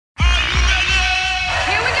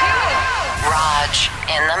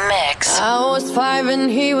in the mix. I was 5 and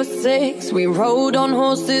he was 6. We rode on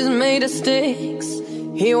horses made of sticks.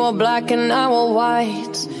 He wore black and I wore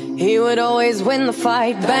white. He would always win the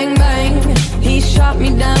fight. Bang, bang, he shot me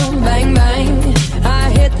down. Bang, bang, I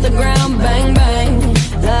hit the ground. Bang, bang,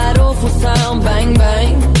 that awful sound. Bang,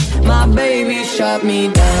 bang, my baby shot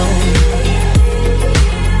me down.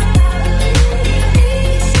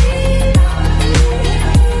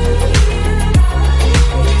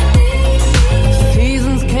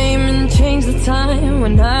 Time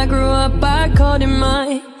when I grew up, I called him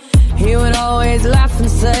mine. He would always laugh and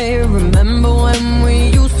say, remember when we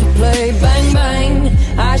used to play? Bang, bang,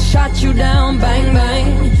 I shot you down. Bang, bang,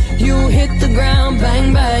 you hit the ground.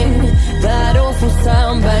 Bang, bang, that awful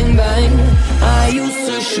sound. Bang, bang, I used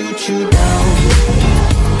to shoot you down.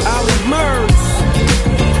 Ollie Murs,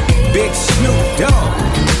 Big Snoop Dogg.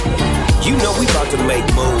 You know we about to make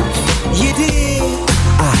moves. You did.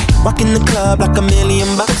 I walk in the club like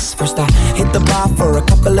 $1,000,000. First I hit the bar for a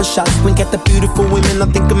couple of shots. Wink at the beautiful women, I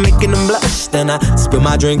think I'm making them blush. Then I spill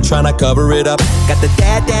my drink, tryna cover it up. Got the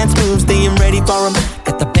dad dance moves, staying ready for them.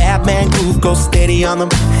 Got the bad man groove, go steady on them.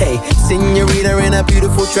 Hey, senorita in a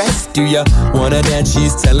beautiful dress. Do ya wanna dance?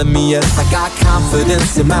 She's telling me yes. I got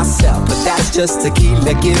confidence in myself, but that's just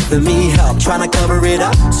tequila giving me help. Tryna cover it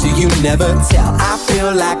up so you never tell. I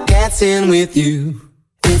feel like dancing with you.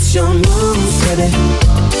 It's your moves, baby,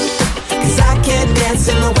 'cause I can't dance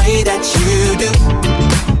in the way that you do.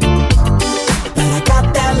 But I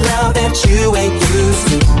got that love that you ain't used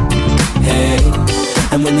to. Hey,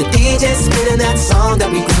 and when the DJ's spinning that song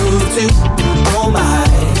that we grew to, oh my,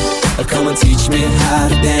 come and teach me how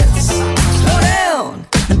to dance. Slow down.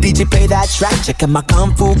 DJ play that track, check out my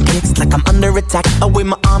kung fu kicks like I'm under attack. I wave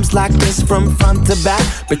my arms like this from front to back.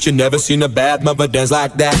 Bet you never seen a bad mother dance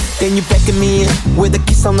like that. Then you beckon me in with a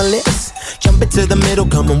kiss on the lips. Jump into the middle,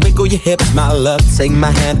 come and wiggle your hips. My love, take my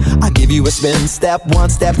hand, I'll give you a spin. Step one,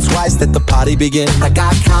 step twice, let the party begin. I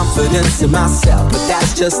got confidence in myself, but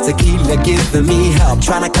that's just tequila giving me help.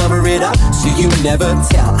 Tryna cover it up so you never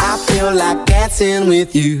tell. I feel like dancing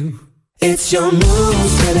with you. It's your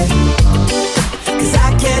moves, baby, 'cause I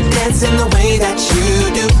can't dance in the way that you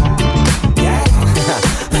do. Yeah.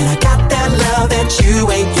 But I got that love that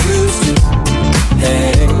you ain't used to.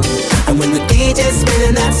 Hey, and when the DJ's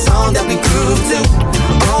spinning that song that we grew to,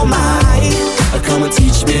 oh my, come and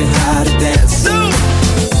teach me how to dance.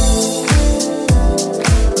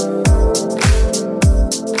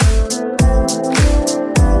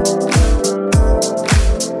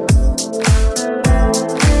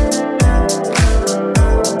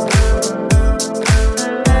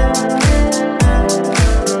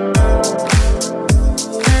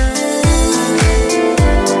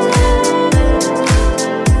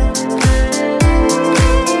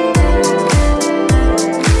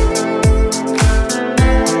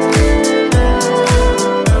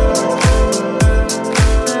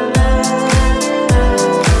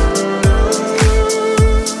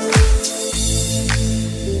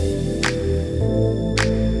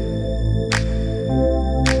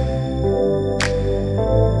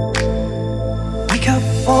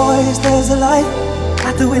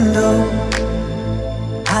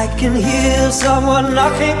 Someone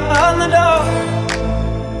knocking on the door.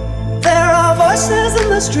 There are voices in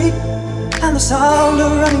the street and the sound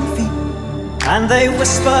of running feet, and they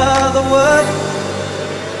whisper the word.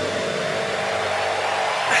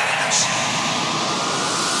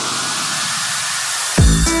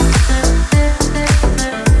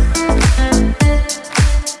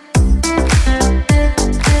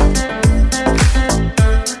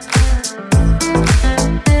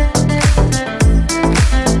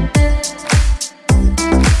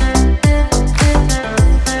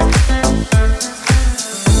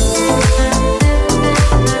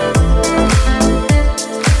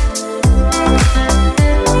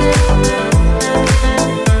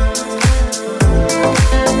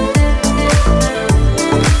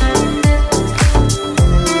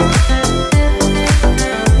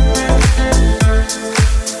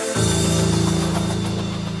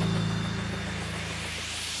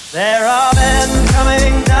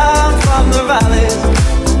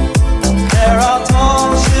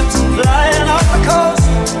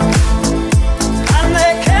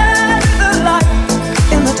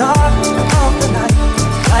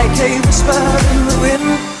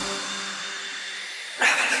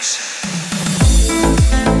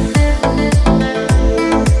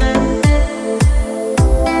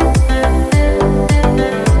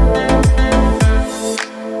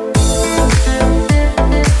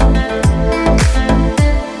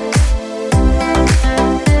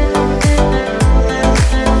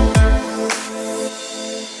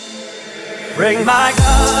 Bring my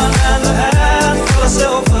gun and a handful of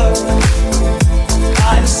silver.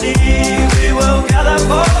 By the sea we will gather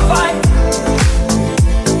for the fight.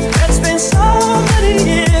 It's been so many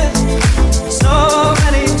years, so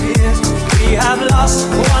many tears. We have lost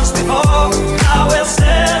once before. Now we'll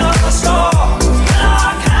set up the score, and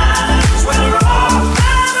our cannons will roar.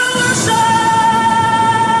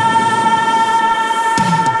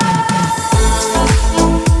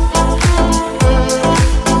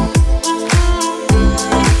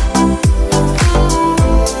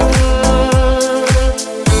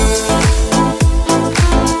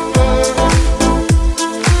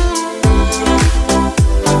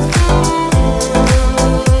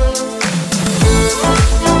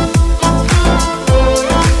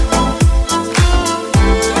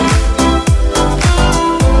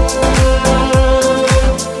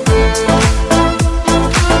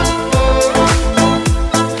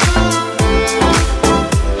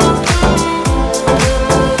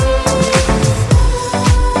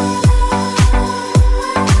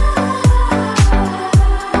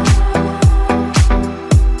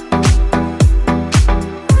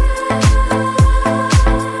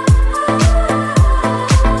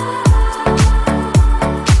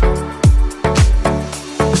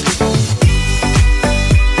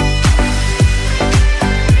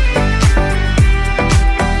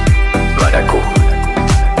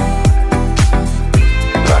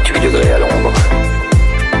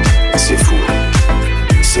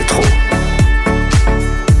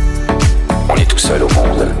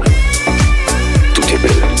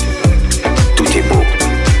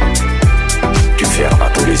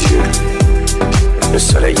 Revolution!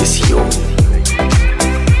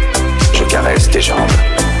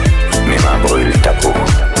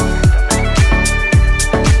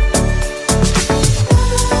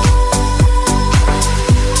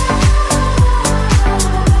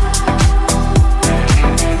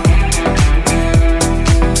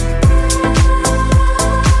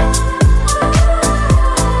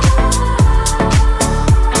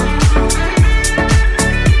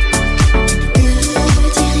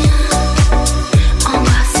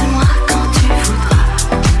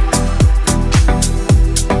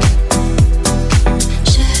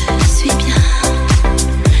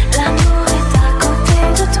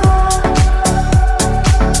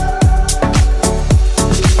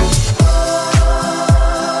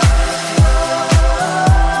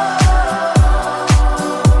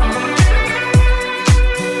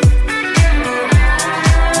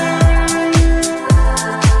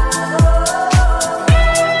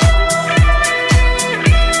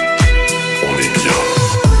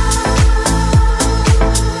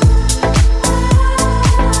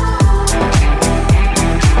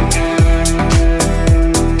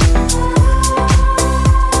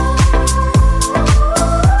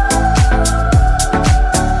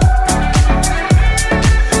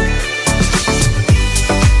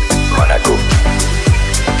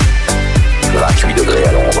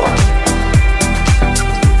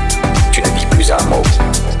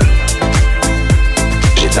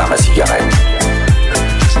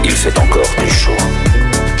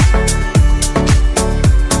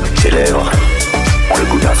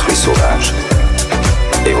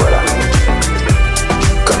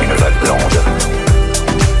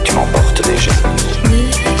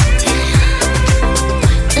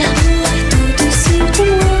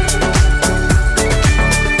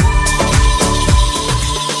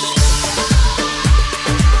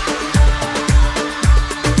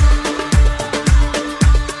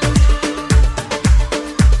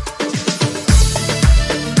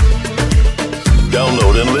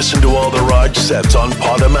 Sets on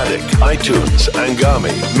Podomatic, iTunes,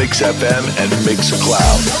 Angami, MixFM, and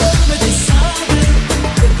Mixcloud.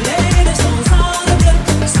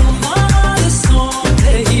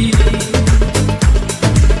 Yeah.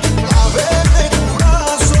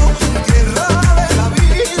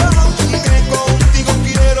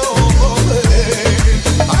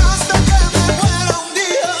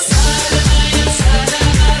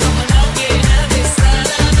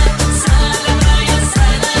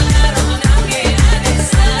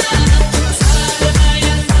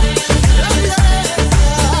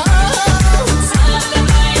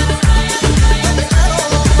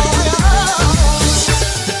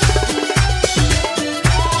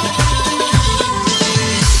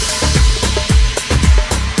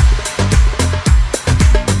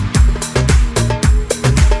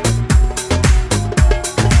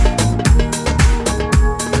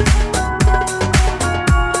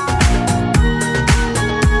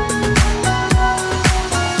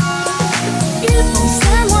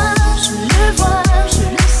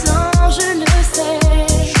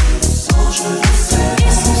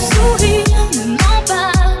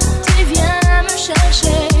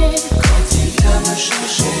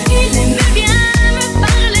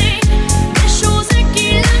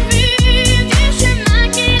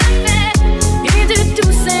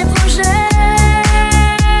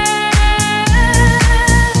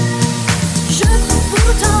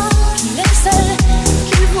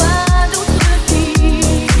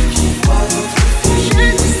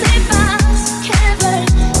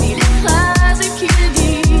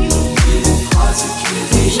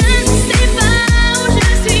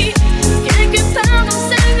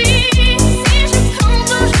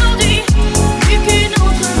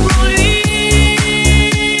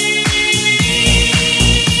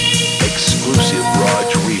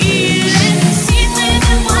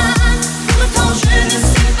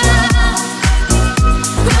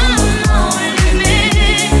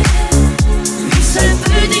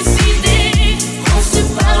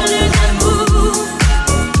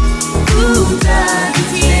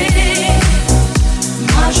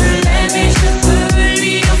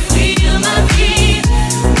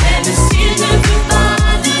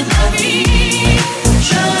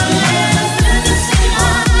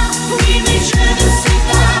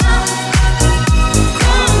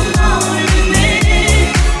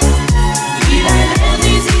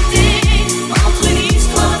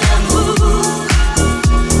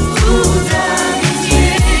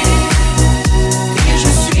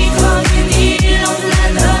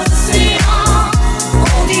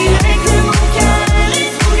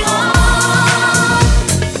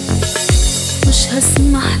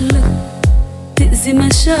 تأذي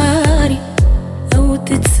مشاعري أو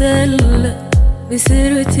تتسلى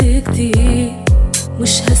بسيرتي كتير،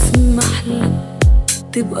 مش هسمح لك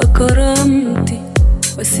تبقى كرامتي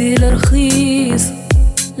وسيلة رخيصة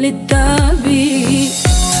للتعبير.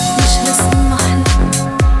 مش هسمح لك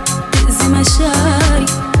تأذي مشاعري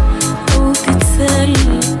أو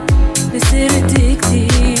تتسلى بسيرتي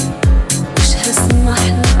كتير، مش هسمح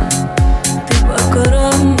لك تبقى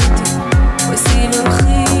كرامتي وسيلة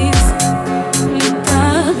رخيصة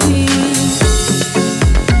للتعبير.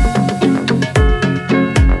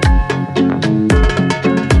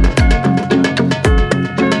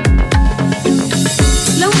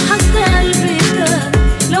 لو حتى قلبي كان،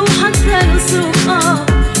 لو حتى يصرخ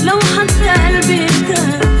لو حتى قلبي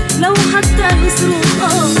كان، لو حتى يصرخ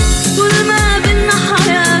طول ما بينا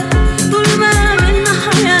حياة، طول ما بينا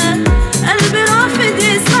حياة. قلبي رافض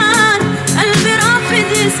يسمع، قلبي رافض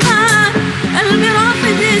يسمع، قلبي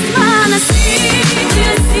رافض يسمع. نسيت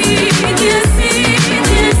يا سيدي يا سيدي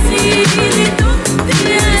يا سيدي، تبت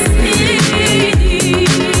يا سيدي.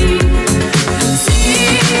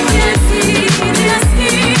 نسيت يا سيدي يا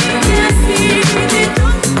سيدي يا سيدي،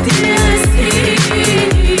 تبت يا سيدي.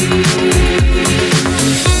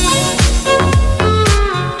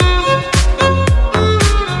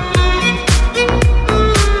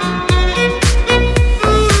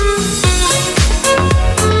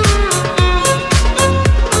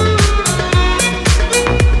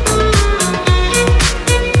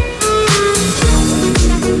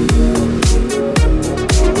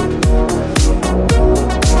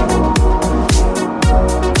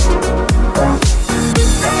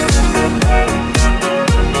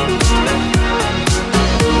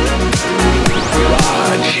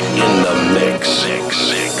 Raj in the mix.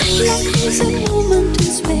 There's a moment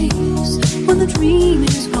in space when the dream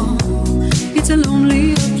is gone. It's a lonely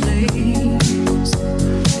place.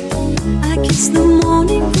 I kiss the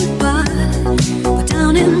morning goodbye, but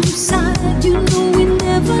down inside, you know we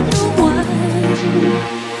never know why.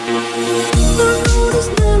 The road is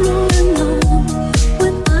narrow and long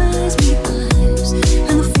when eyes meet eyes,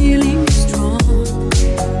 and the feeling is strong.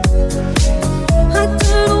 I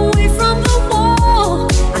turn away from the wall,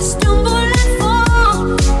 I stumble and fall,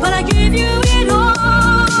 but I give you it all.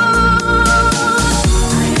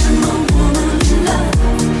 I am a woman in love,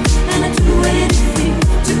 and I do anything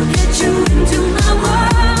to get you into my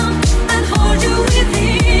world and hold you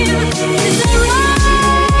within. Is it right?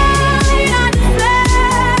 I declare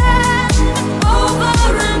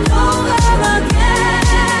over and over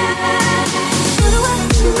again. What do I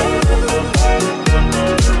do?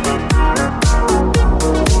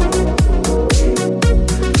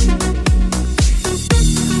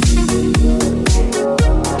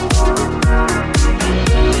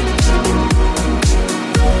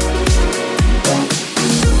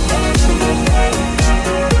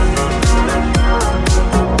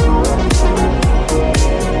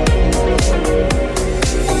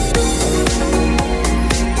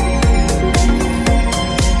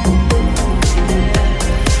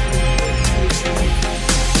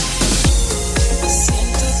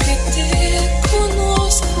 Siento que te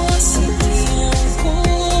conozco hace tiempo,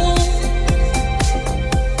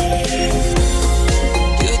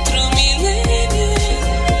 de otro milenio,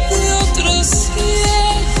 de otro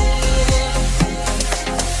cielo.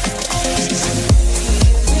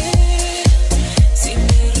 Dime si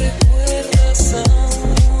me recuerdas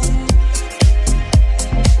aún.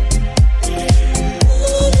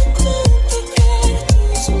 Solo con tocar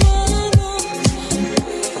tus manos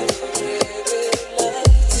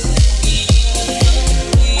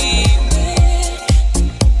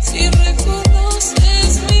si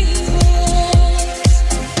reconoces mi voz.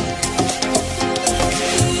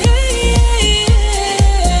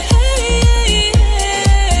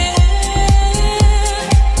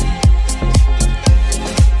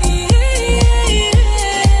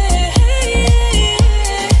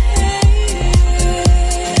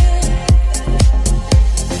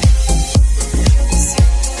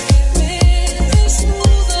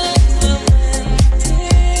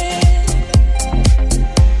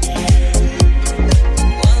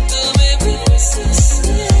 Cuando me besas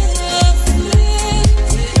en la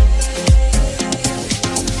frente,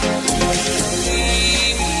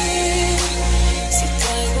 dime si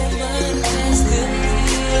traigo marcas de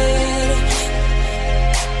miel.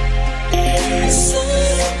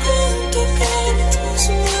 Solo con tocar tus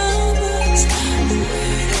manos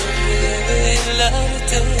puedo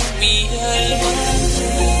revelarte mi alma.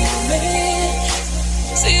 Dime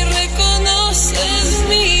si reconoces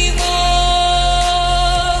mi voz.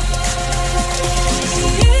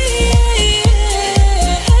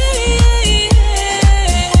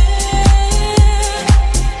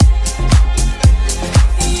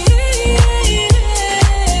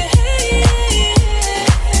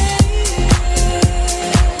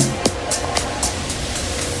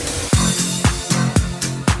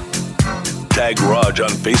 Raj on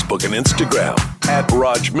Facebook and Instagram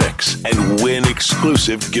 @RajMix and win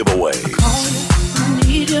exclusive giveaways. I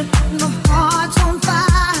need you, my heart's on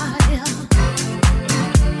fire.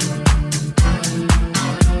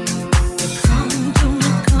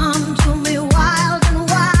 Come to me wild and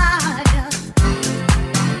wild.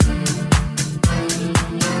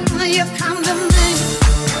 You come to me,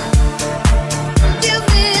 give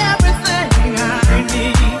me everything I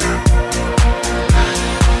need.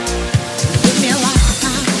 Give me a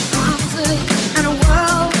lifetime of promises and a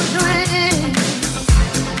world of dreams.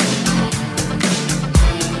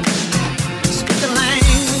 Speak the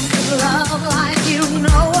language of love like you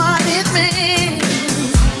know what it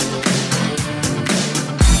means.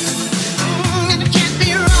 And it can't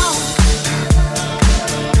be wrong.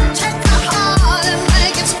 Take my heart and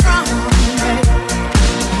make it strong.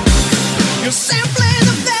 You're simply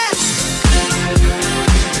the best,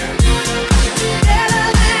 better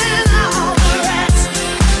than all the rest,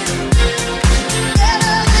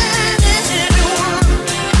 better than anyone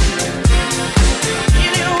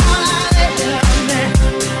I've ever met.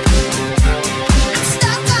 I'm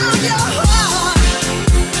stuck on your heart.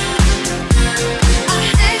 I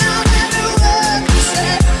hang on every word you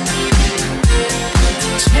say.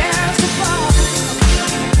 Tears apart.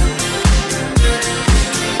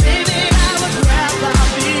 Baby, I would rather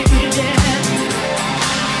be dead.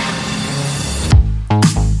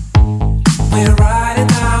 We're riding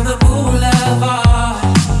down the boulevard.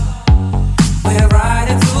 We're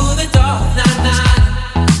riding through the dark night.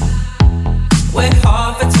 We're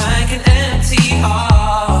half a tank and empty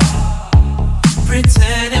heart.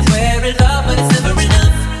 Pretending we're in love, but it's never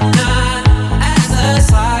enough. Not as the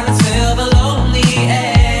sirens fill the lonely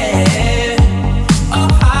air. Oh,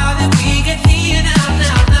 how did we get here now,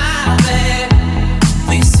 babe?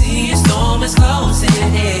 We see a storm is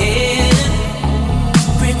closing in.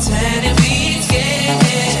 Pretending we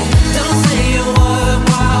scared. Don't say a word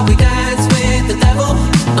while we dance with the devil.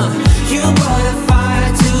 You brought a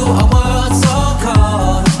fire to a world so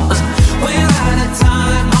cold. We're out of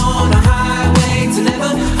time on a highway to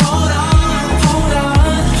never. Hold on, hold on,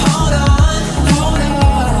 hold on, hold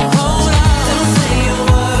on, hold on. Don't say a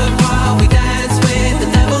word while we dance with the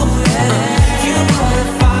devil. You brought a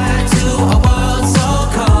fire to a world so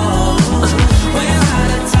cold. We're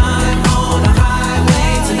out of time on a highway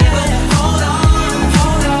to never. Hold on,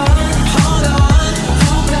 hold on, hold on,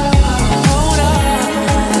 hold on, hold on.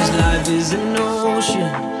 'Cause life is an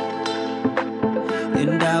ocean,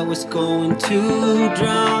 and I was going to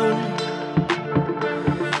drown.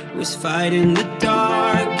 Was fighting the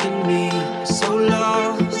dark in me, so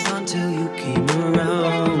lost until you came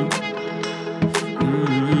around.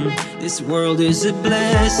 This world is a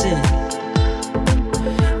blessing.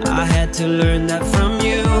 I had to learn that from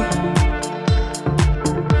you.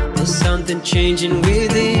 There's something changing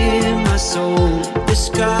within my soul. The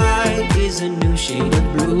sky is a new shade of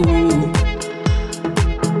blue.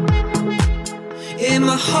 And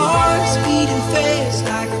my heart's beating fast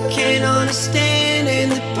like I can't understand.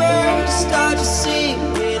 And the birds start to sing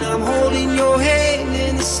when I'm holding your hand.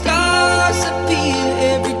 And the stars appear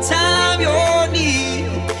every time you're near.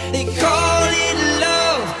 They call it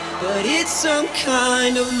love, but it's some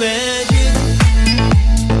kind of magic.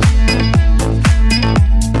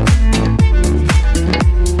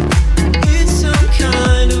 It's some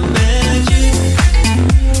kind of magic.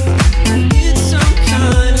 It's some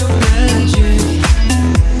kind of magic.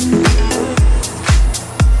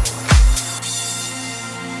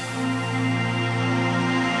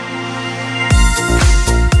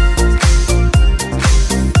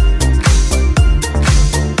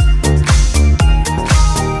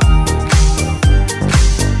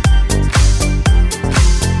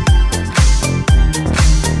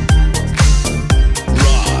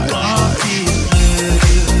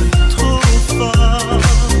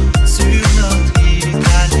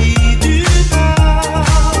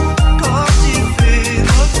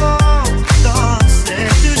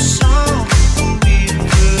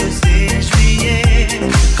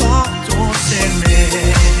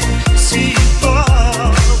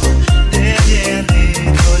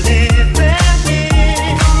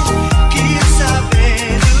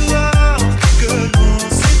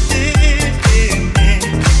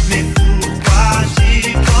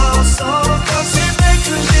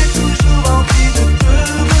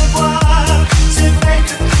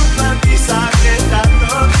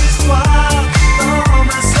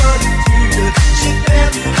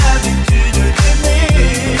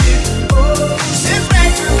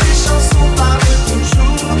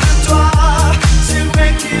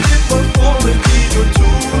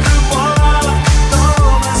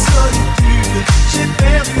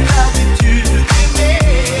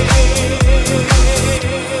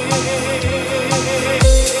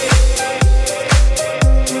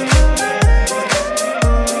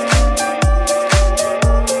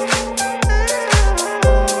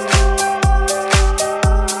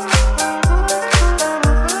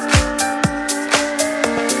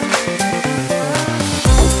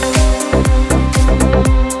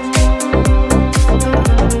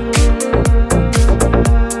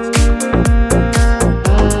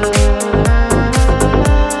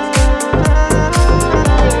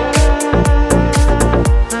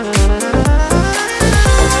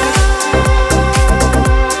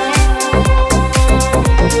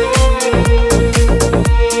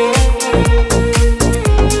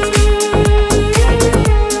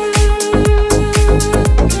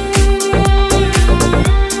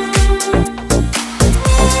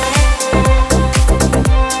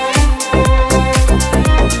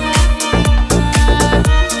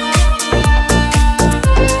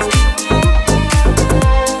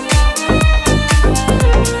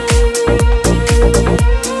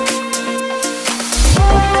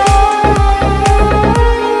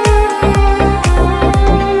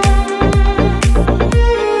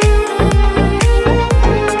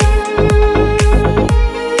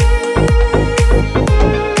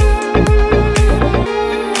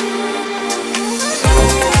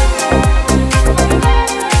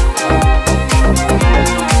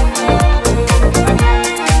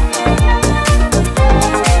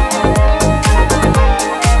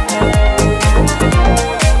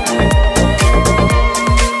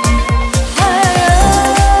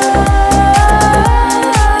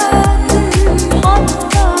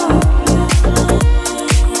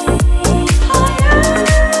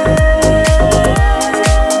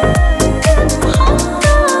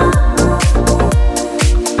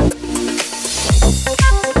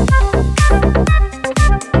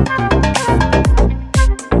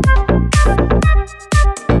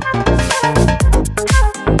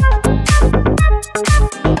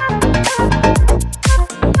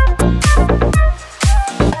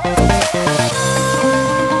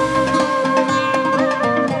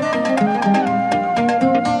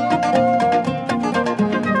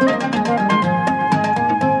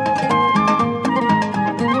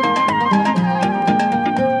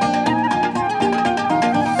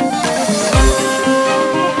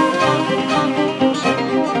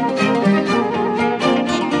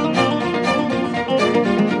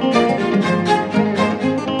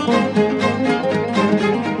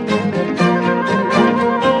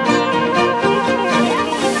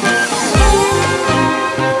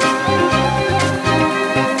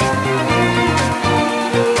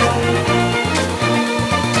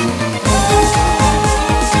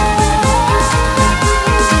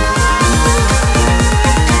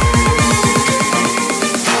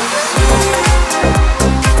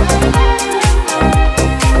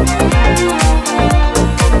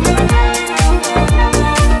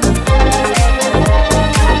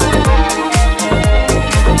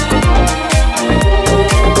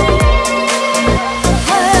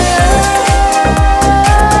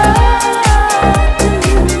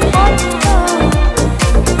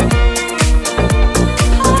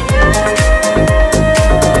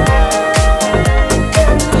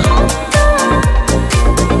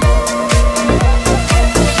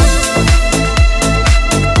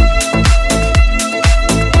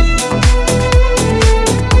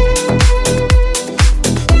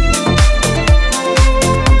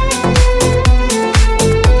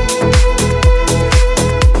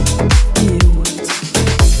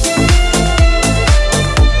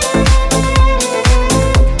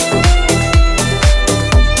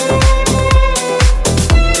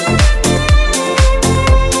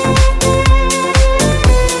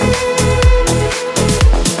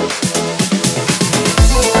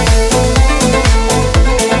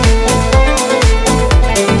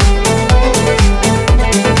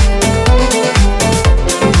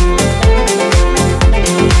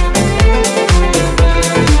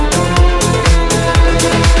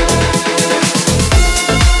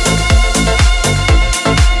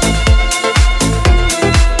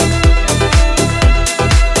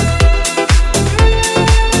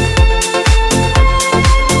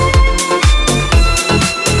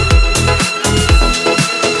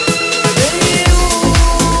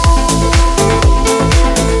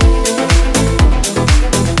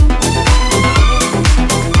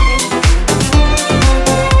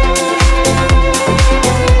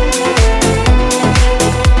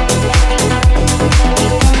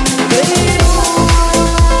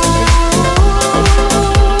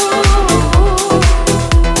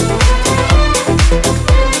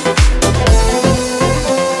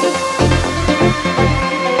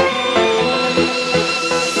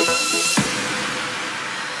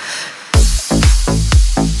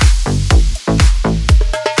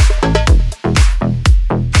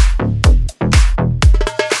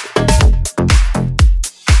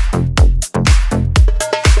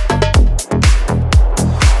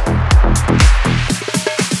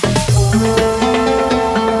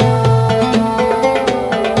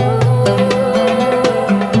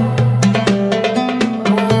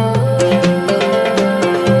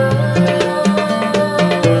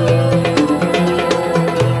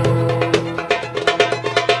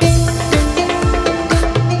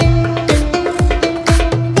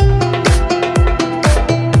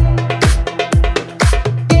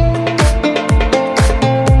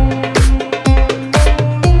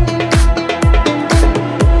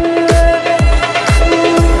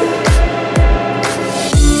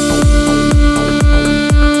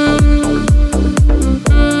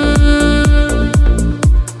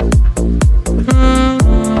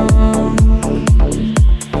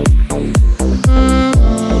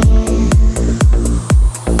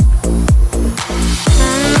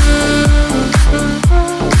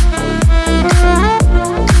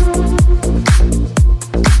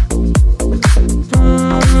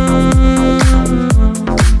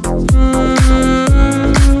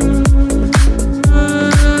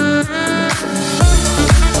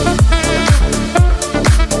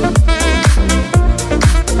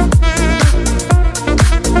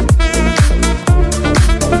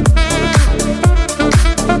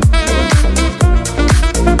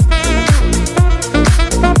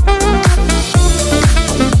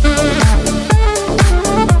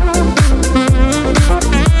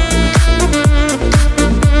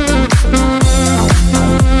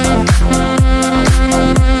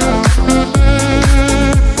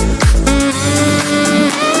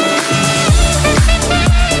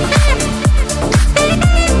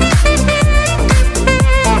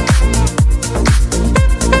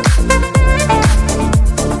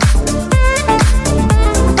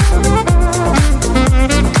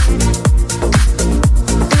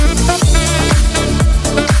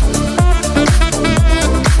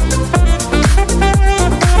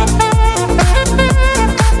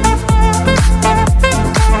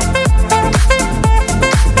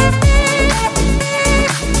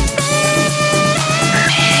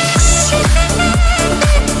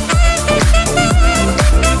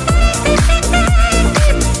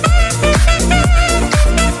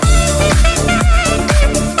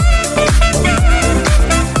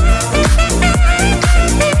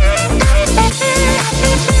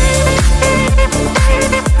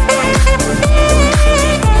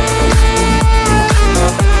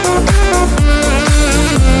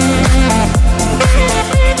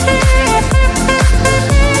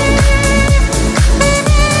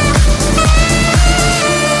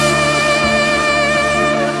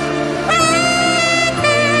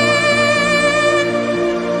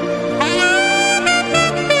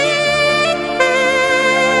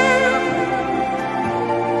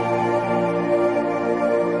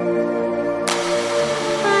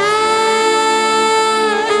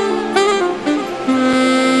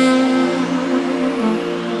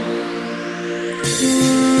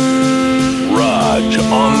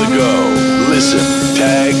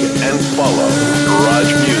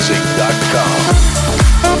 RogerMusic.com.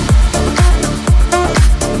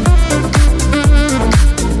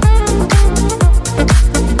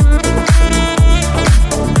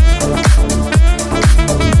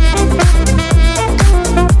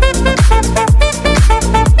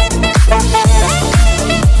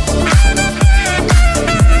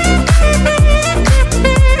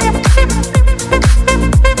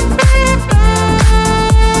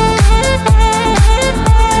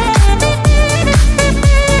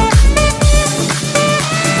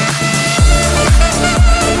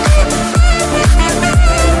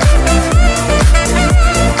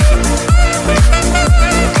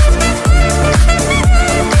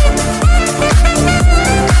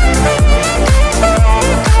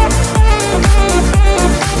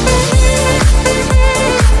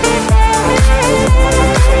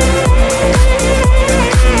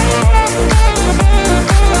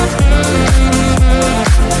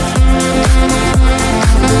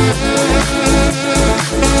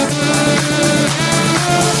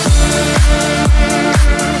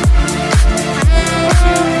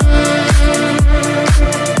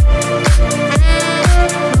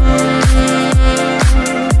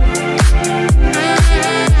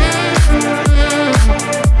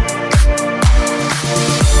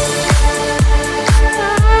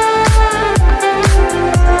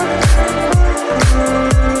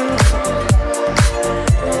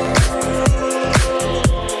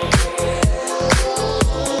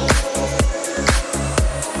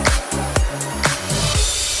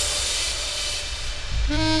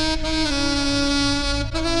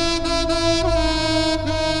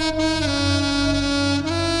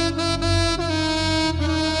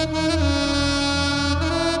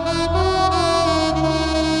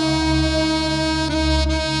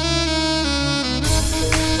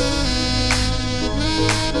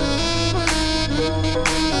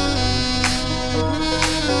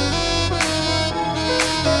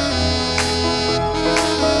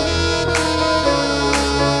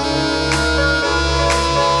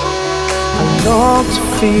 long to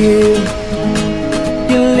feel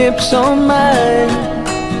your lips on mine.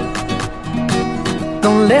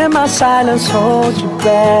 Don't let my silence hold you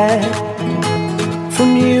back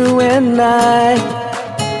from you and I.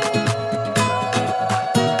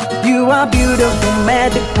 You are beautiful,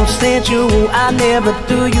 magical, sensual. I never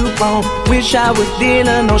do you wrong. Wish I was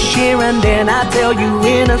Dylan or Sheeran, then I tell you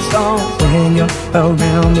in a song. When you're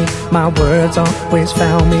around me, my words always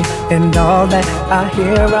found me, and all that I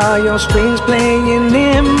hear are your strings playing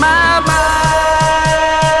in my mind.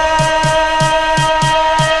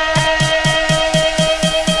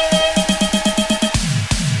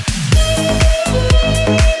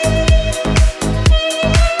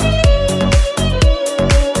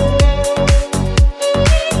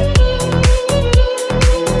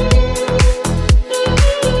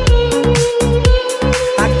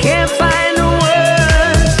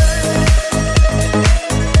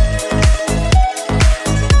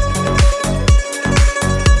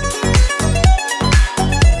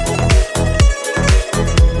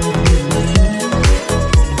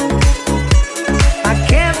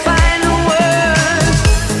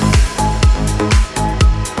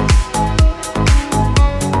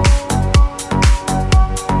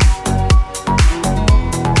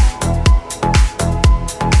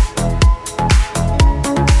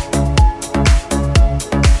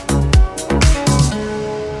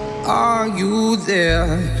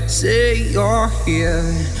 Say you're here.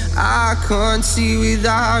 I can't see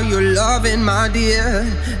without your loving, my dear.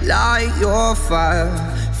 Light your fire,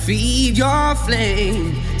 feed your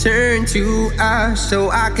flame, turn to ash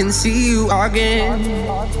so I can see you again.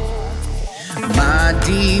 My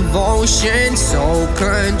devotion so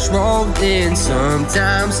controlling,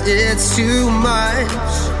 sometimes it's too much.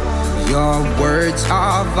 Your words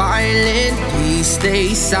are violent, please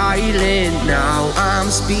stay silent. Now I'm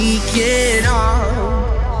speaking up.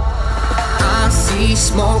 I see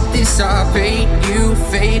smoke dissipate, you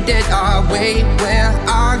faded away. Where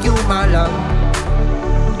are you, my love?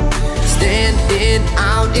 Standing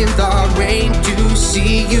out in the rain to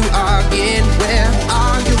see you again. Where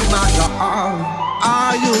are you, my love?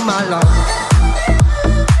 Are you, my love?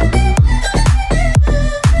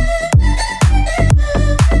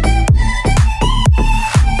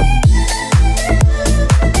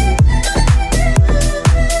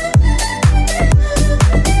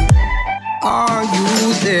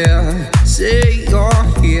 Say you're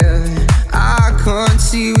here. I can't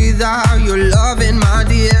see without your loving, my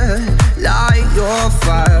dear. Light your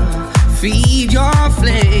fire, feed your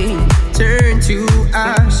flame, turn to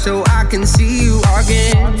ash so I can see you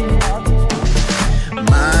again.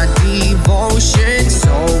 My devotion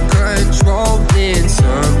so controlling,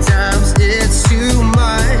 some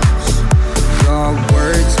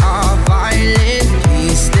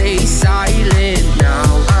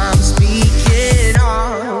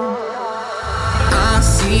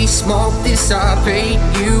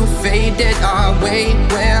Wait,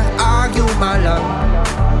 where are you, my love?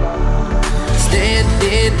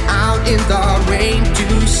 Standing out in the rain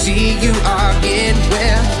to see you again.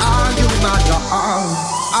 Where are you, my love?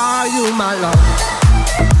 Are you my love?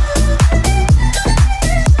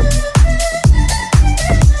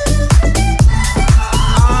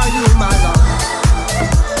 Are you my love?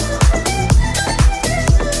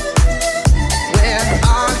 Where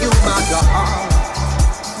are you, my love?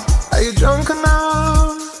 Are you drunk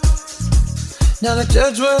enough now to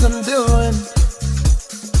judge what I'm doing?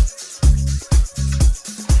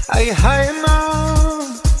 Are you high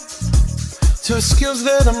enough to excuse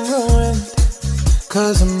that I'm ruined?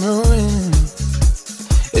 'Cause I'm ruined.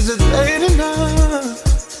 Is it late enough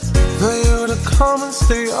for you to come and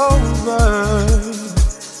stay over?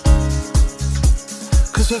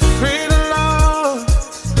 'Cause we're free to love,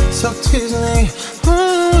 so tease me.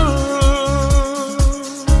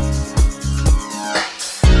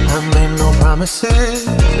 I made no promises,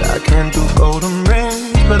 I can't do golden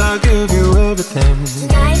rings, but I'll give you everything.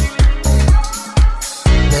 Tonight.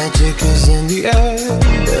 Magic is in the air,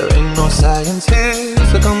 there ain't no science here,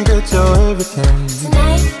 so come get your everything.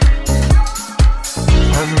 Tonight.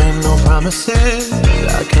 I made no promises,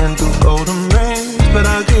 I can't do golden rings, but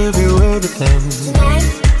I'll give you everything. Tonight.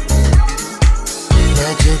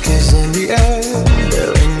 Magic is in the air,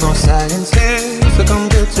 there ain't no science here, so come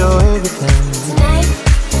get your everything. Tonight.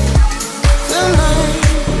 Tonight.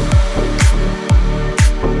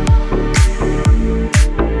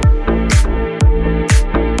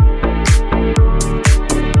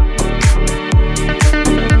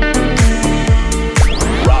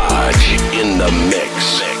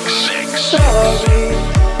 Sorry,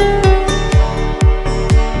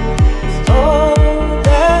 all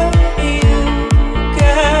that you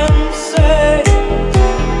can say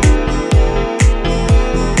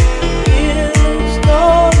is no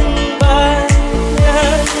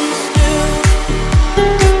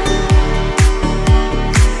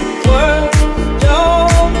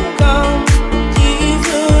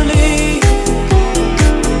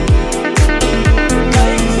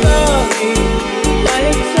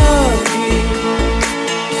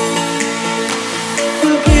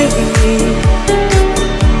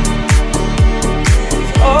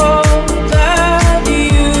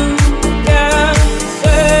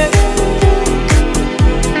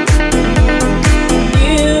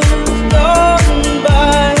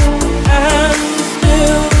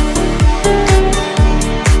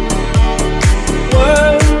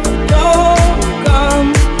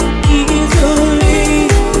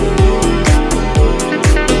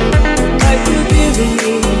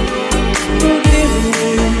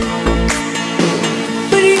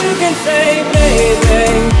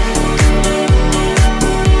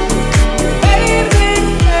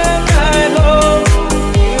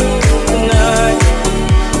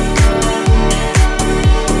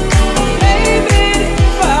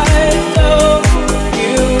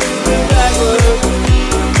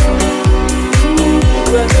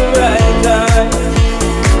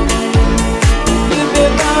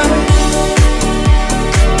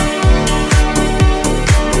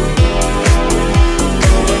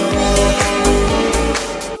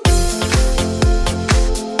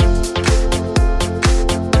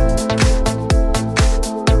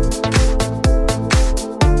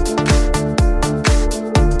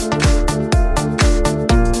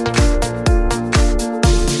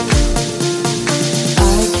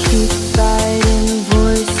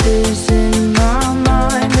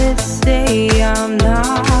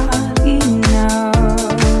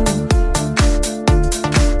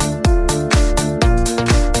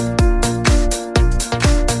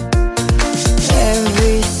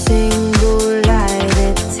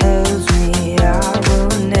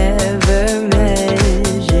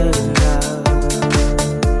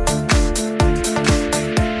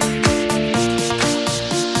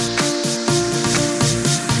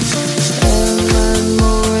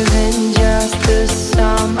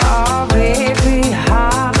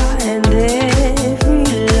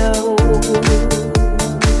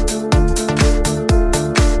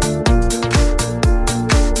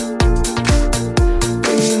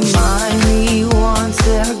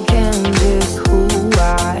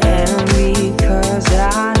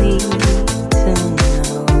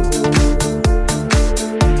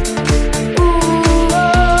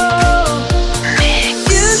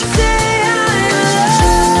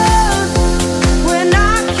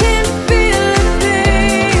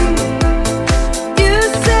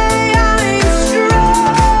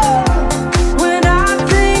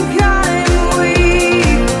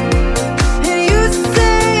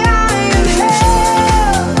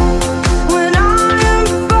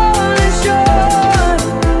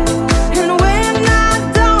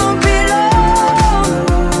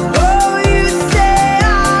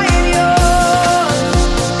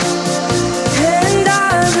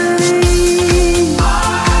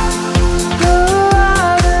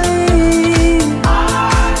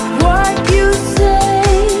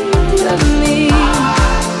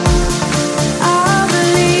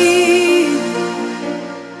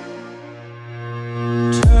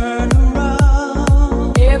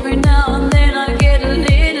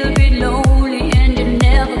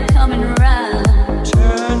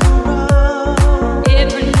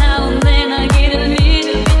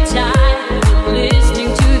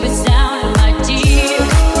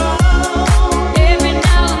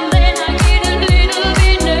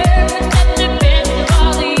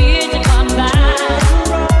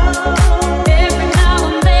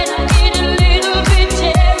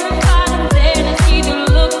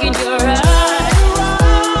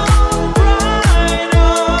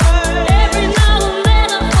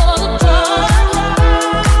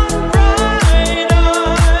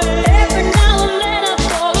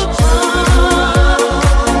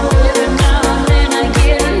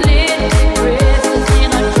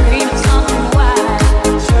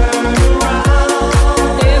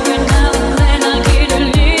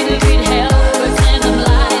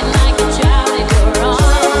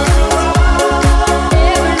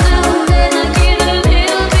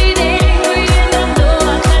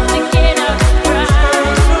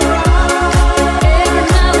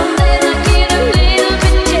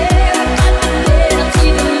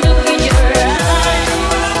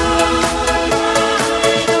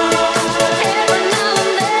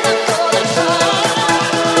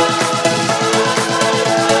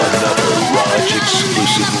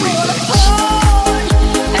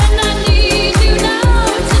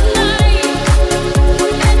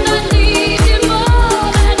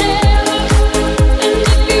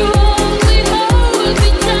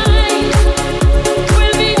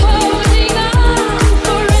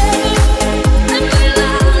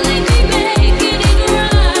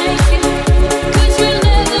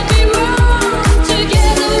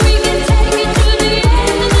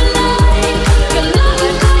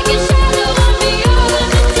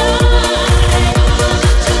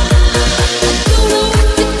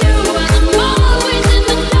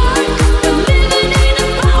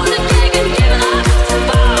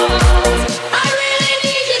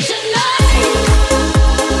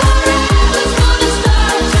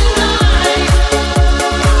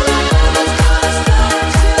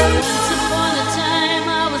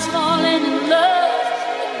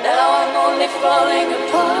only falling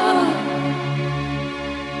apart.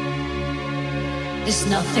 There's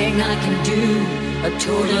nothing I can do, a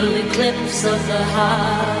total eclipse of the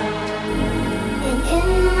heart. And in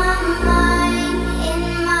my mind, in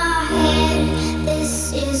my head,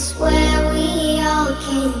 this is where we all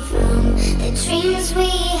came from. The dreams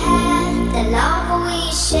we had, the love we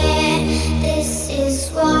shared, this is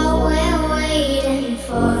what we're waiting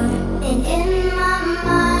for. And in my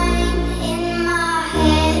mind, in my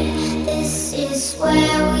head, this is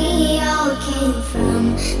where we all came from.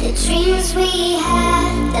 The dreams we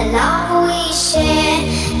had, the love we shared,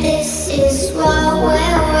 this is what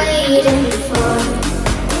we're waiting for.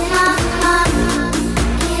 In my mind,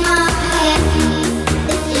 in my head,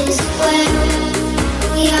 this is where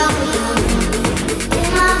we all come. In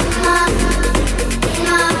my mind, in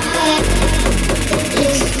my head, this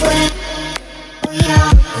is where we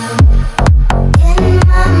all come. In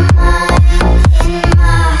my mind, in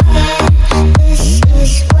my head, this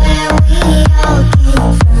is where we all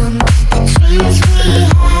came from. The dreams we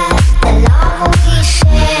had, the love we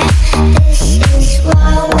shared, this is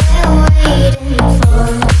what we're waiting for.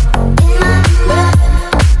 In my mind,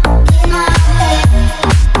 in my head,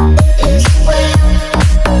 this is where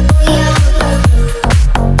we all come.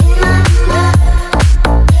 In my mind,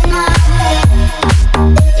 in my head,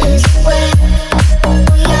 this is where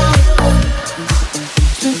we all come.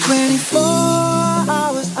 It's been 24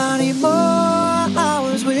 hours, I need more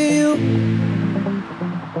hours with you.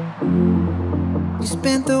 We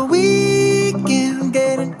spent the weekend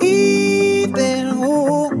getting even,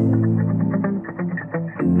 ooh.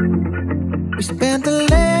 We spent the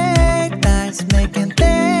late nights making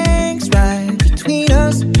things right between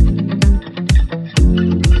us.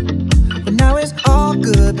 But now it's all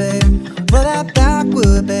good, babe. Roll that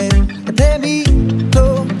backward, babe, and play me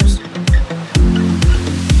close.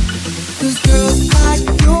 'Cause girls like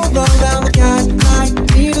you run around with guys like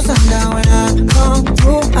me till sundown. When I come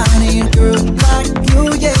through, I need a girl like you,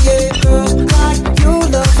 yeah, yeah. Girls like you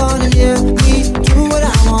love fun and yeah, me do what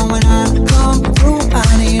I want. When I come through, I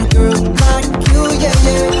need a girl like you, yeah,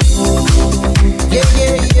 yeah. Yeah,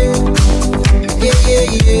 yeah, yeah. Yeah, yeah,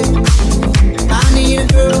 yeah. I need a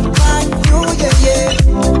girl like you, yeah, yeah.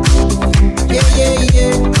 Yeah, yeah,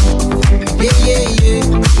 yeah. Yeah, yeah, yeah.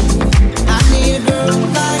 I need a girl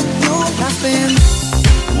like you. I've been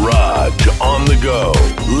Raj on the go.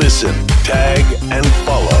 Listen, tag, and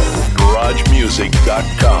follow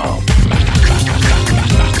GarageMusic.com.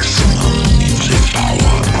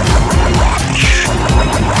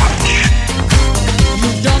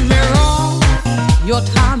 You've done me wrong, your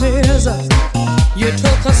time is up. You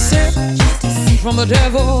took a sip from the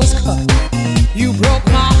devil's cup. You broke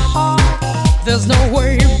my heart, there's no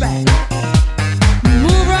way back.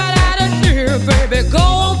 Move right out of here, baby,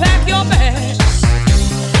 go pack your bags.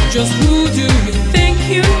 Just who do you think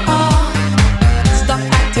you are? Stop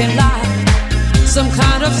acting like some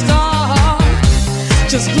kind of star.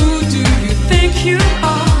 Just who do you think you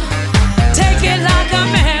are? Take it like a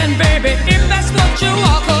man, baby, if that's what you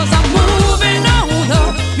are. 'Cause I'm moving on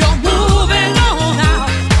up, you're moving on out.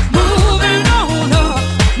 Moving on up,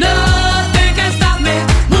 nothing can stop me.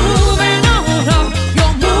 Moving on up,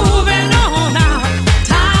 you're moving on out.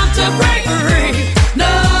 Time to break free,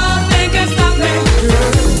 nothing can stop me.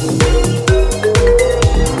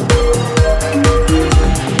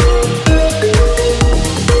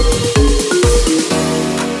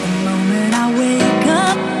 the moment I wake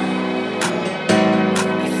up.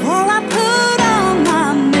 Before I put on my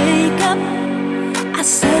makeup, I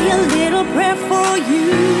say a little prayer for you.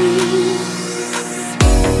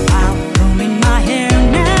 I'm combing my hair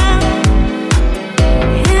now.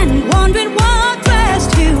 And wondering what dress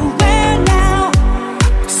to wear now.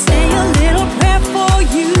 Say a little prayer for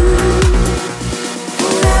you.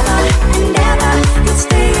 Forever and ever, you'll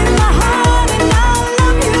stay in my heart, and I'll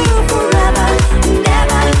love you forever and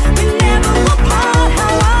ever. We never will part.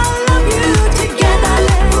 How I love you together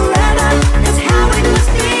forever. That's how it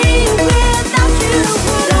must be without you.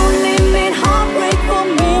 Would only mean heartbreak for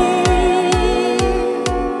me.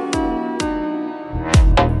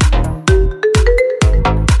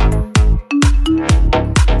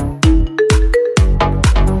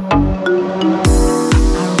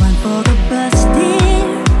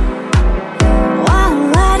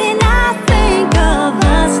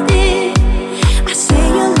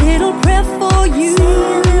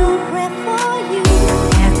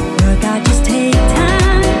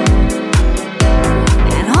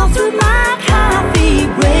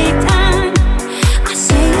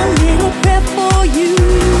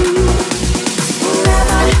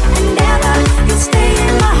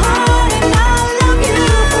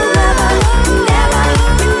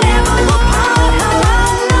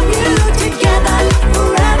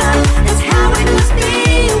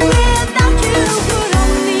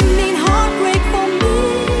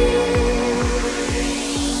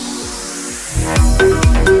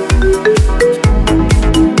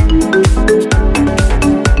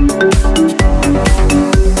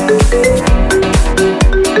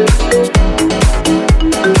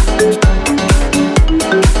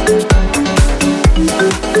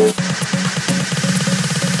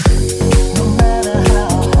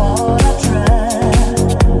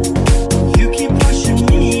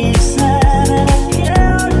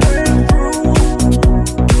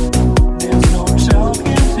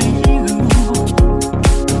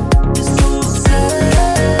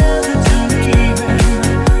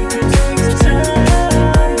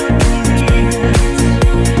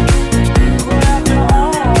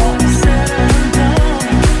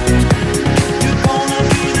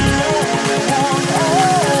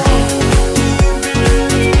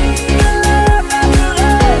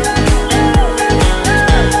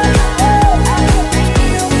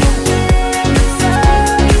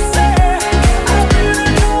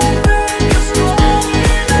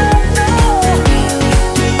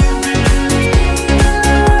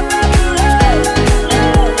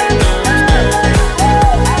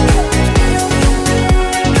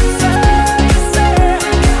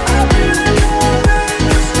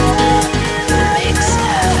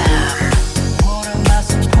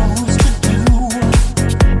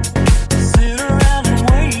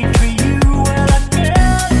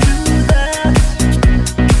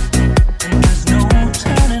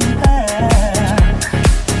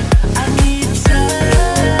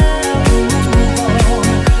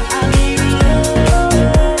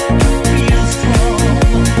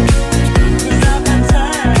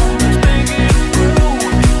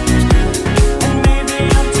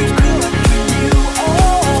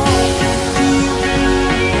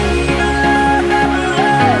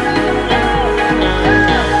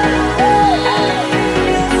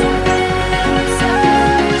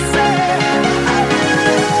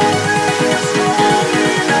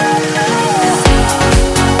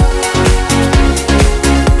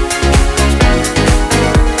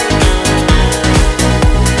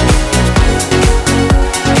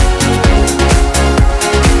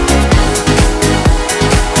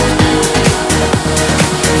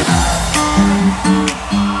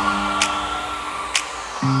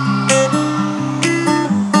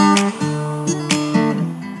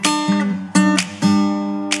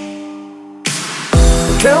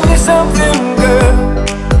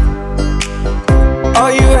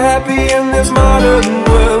 happy in this modern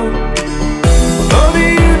world? Or do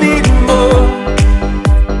you need more?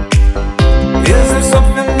 Is there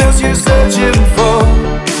something else you're searching for?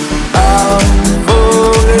 I'm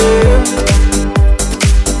falling.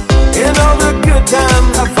 In all the good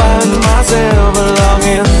times I find myself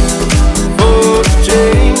longing for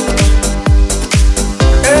change,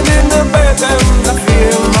 and in the bad times I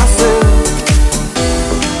feel myself.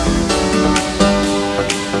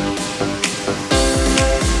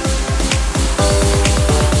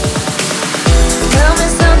 Tell me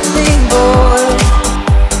something, boy.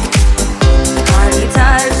 Are you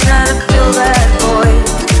tired trying to fill that void?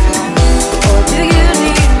 Or do you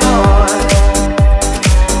need more?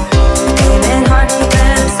 Ain't it hard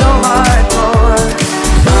keeping so hardcore?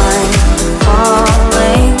 I'm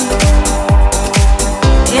falling.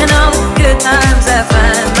 In all the good times I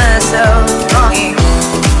find myself longing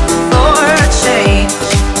for a change,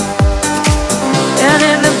 and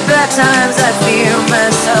in the bad times I feel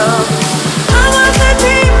myself. I want the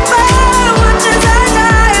deeper, watch as I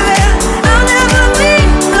dive in. I'll never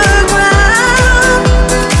leave the ground.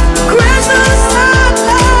 Crystal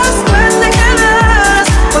stars, we're thinking us.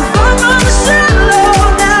 We're far from the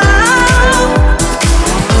shallow now.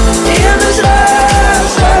 In the shallow,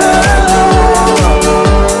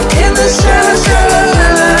 in the shallow,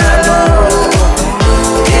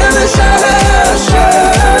 in the shallow,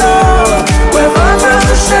 we're far from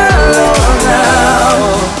the shallow now.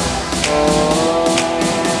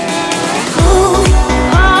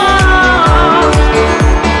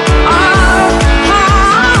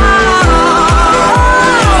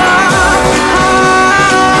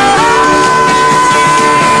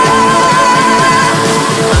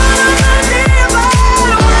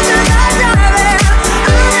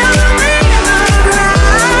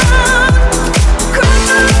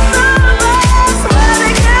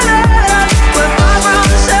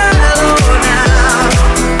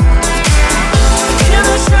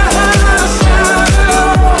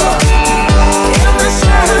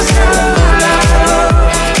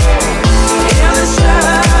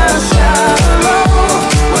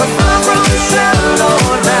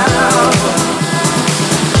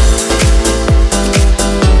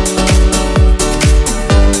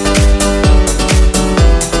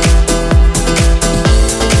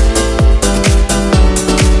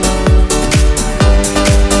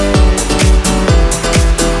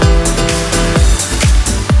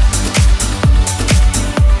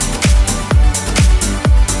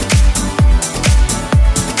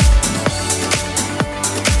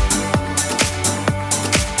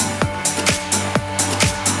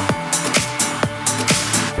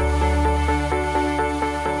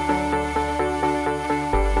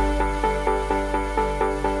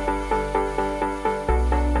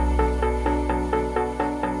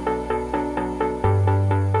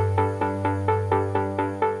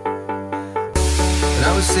 When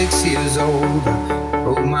I was 6 years old, I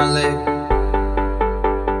broke my leg.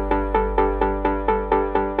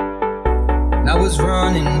 And I was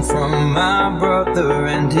running from my brother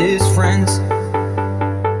and his friends,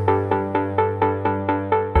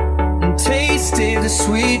 and tasted the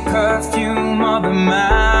sweet perfume of the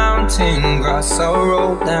mountain grass I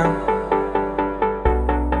rolled down.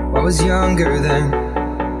 I was younger then.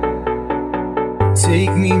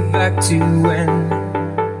 Take me back to when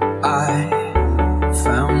I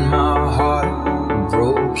found my heart,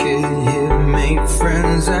 broke it here, made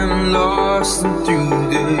friends and lost them through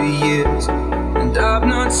the years. And I've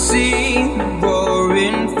not seen the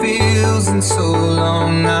boring fields in so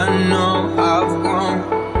long. I know I've grown,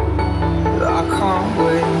 but I can't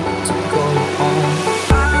wait to go home.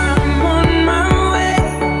 I'm on my way,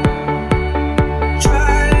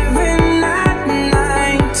 driving at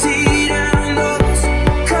 90 down those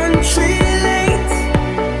country lanes,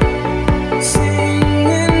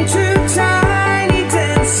 singing to Tiny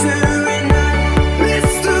Dancer, and I miss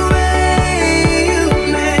the way you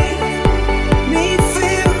make me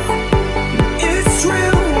feel. It's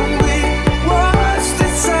real. We watch the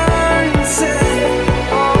sunset.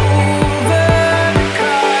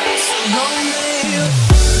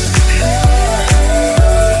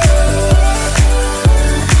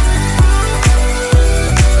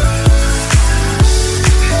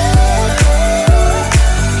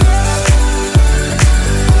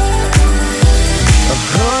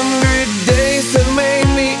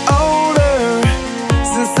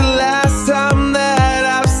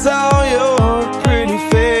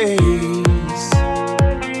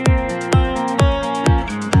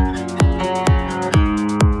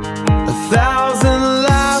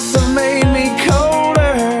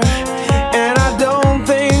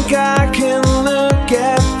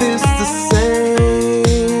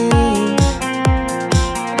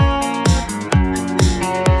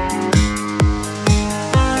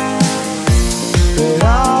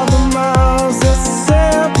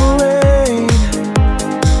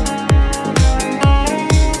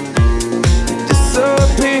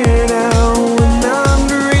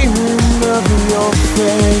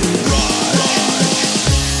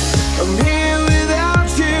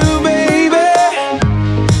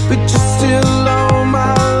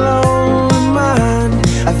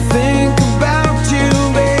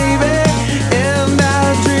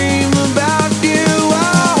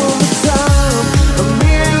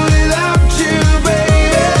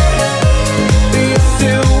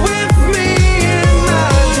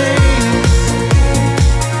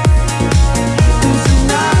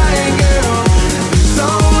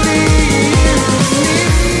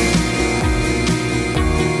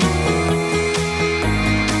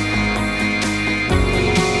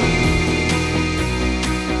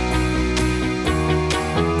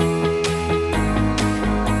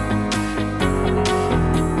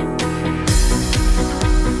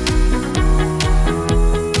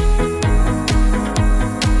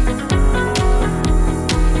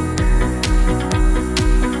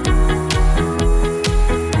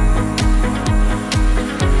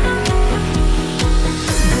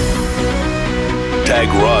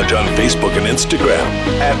 Raj on Facebook and Instagram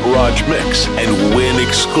 @RajMix and win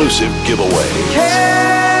exclusive giveaways.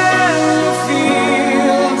 Can you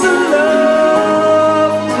feel the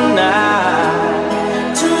love tonight?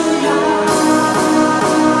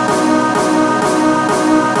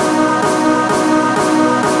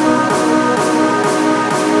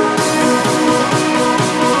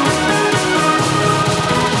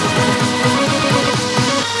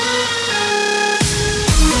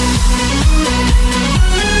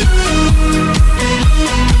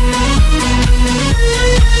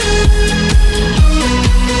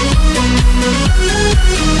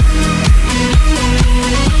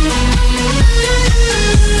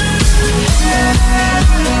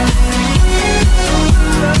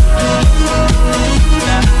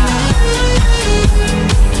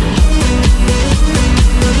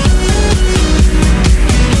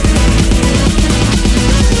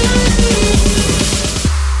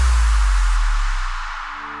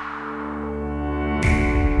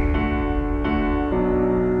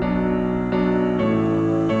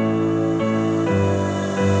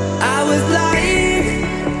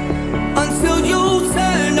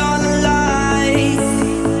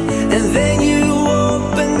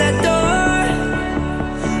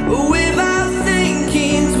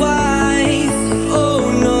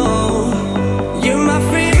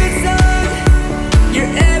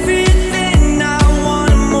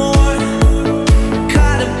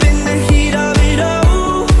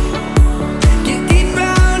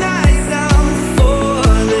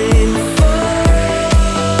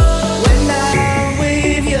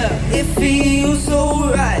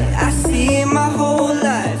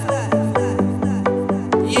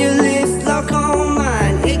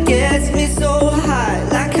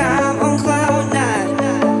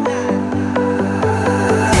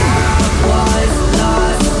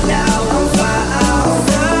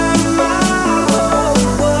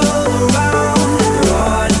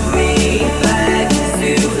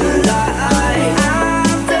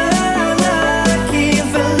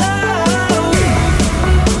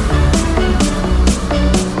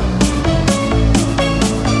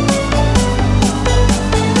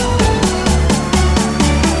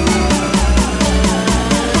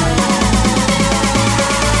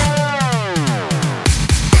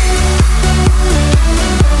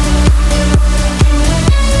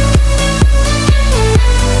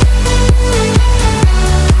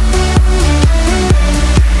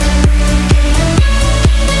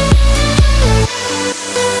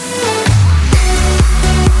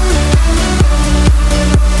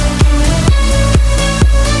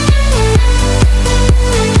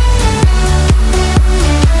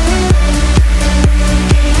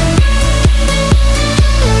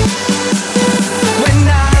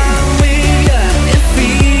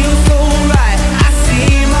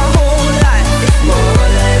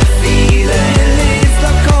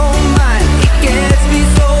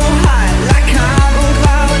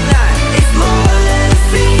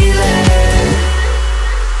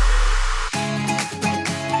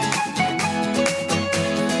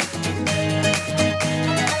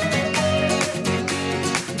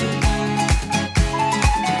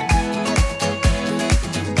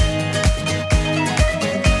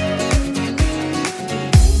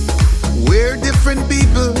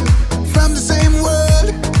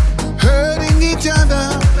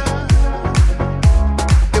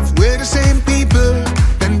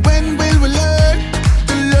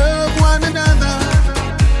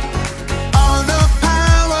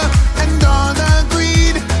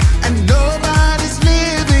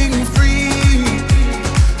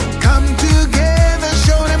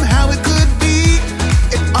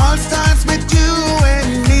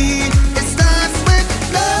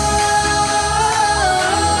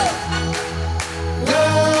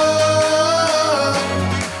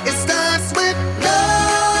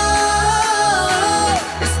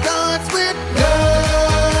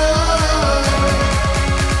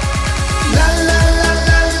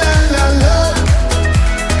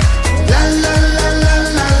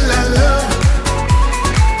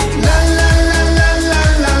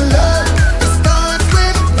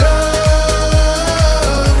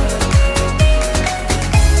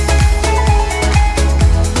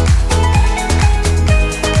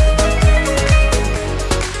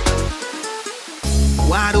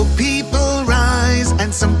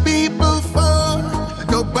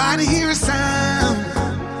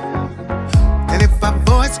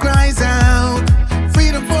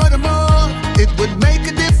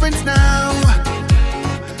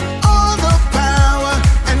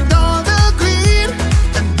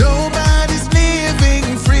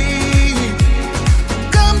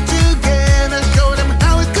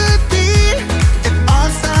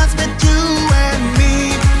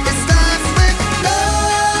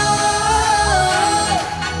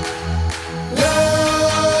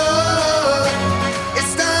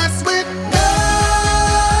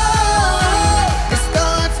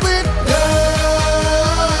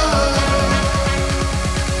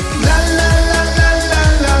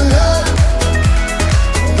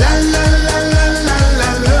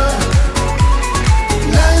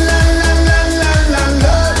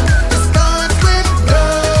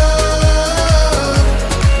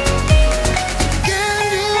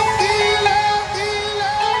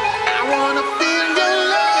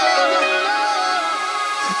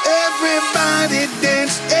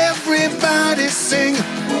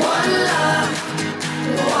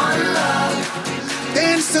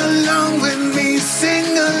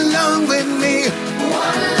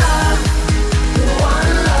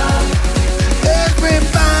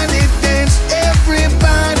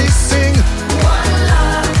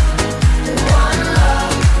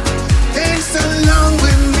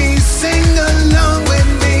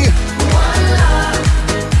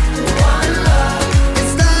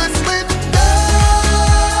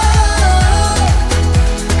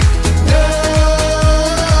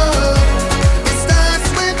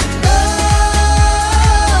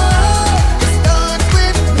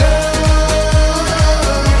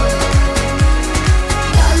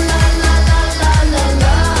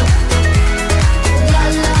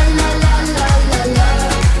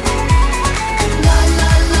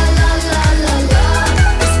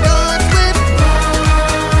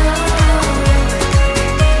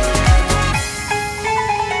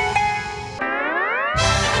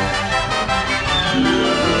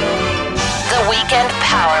 Weekend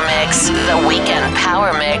Power Mix. The Weekend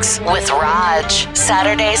Power Mix with Raj.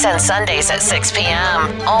 Saturdays and Sundays at 6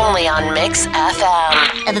 p.m. Only on Mix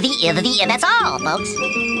FM. That's all,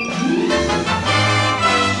 folks.